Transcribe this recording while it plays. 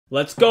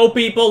Let's go,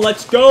 people,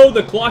 let's go!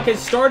 The clock has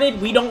started,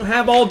 we don't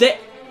have all day.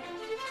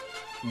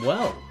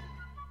 Well,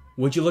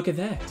 would you look at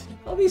that?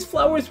 All these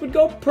flowers would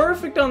go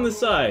perfect on the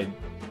side.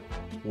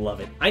 Love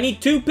it. I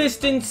need 2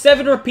 pistons,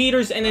 7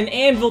 repeaters, and an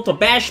anvil to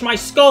bash my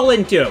skull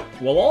into.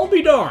 Well, I'll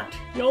be darned.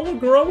 Y'all are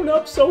growing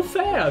up so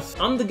fast.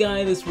 I'm the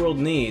guy this world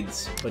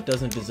needs, but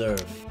doesn't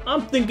deserve.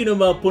 I'm thinking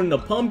about putting a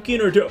pumpkin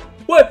or two.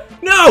 What?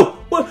 No!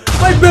 What?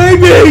 My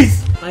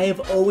babies! I have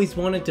always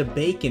wanted to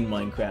bake in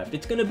Minecraft.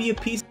 It's gonna be a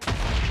piece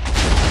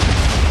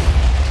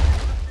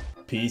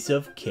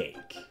of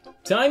cake.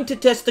 Time to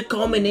test the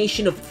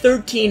culmination of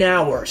 13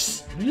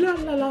 hours. La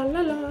la la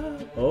la la.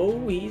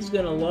 Oh, he's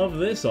gonna love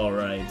this,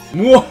 alright.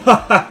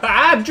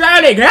 I'm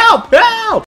drowning! Help! Help!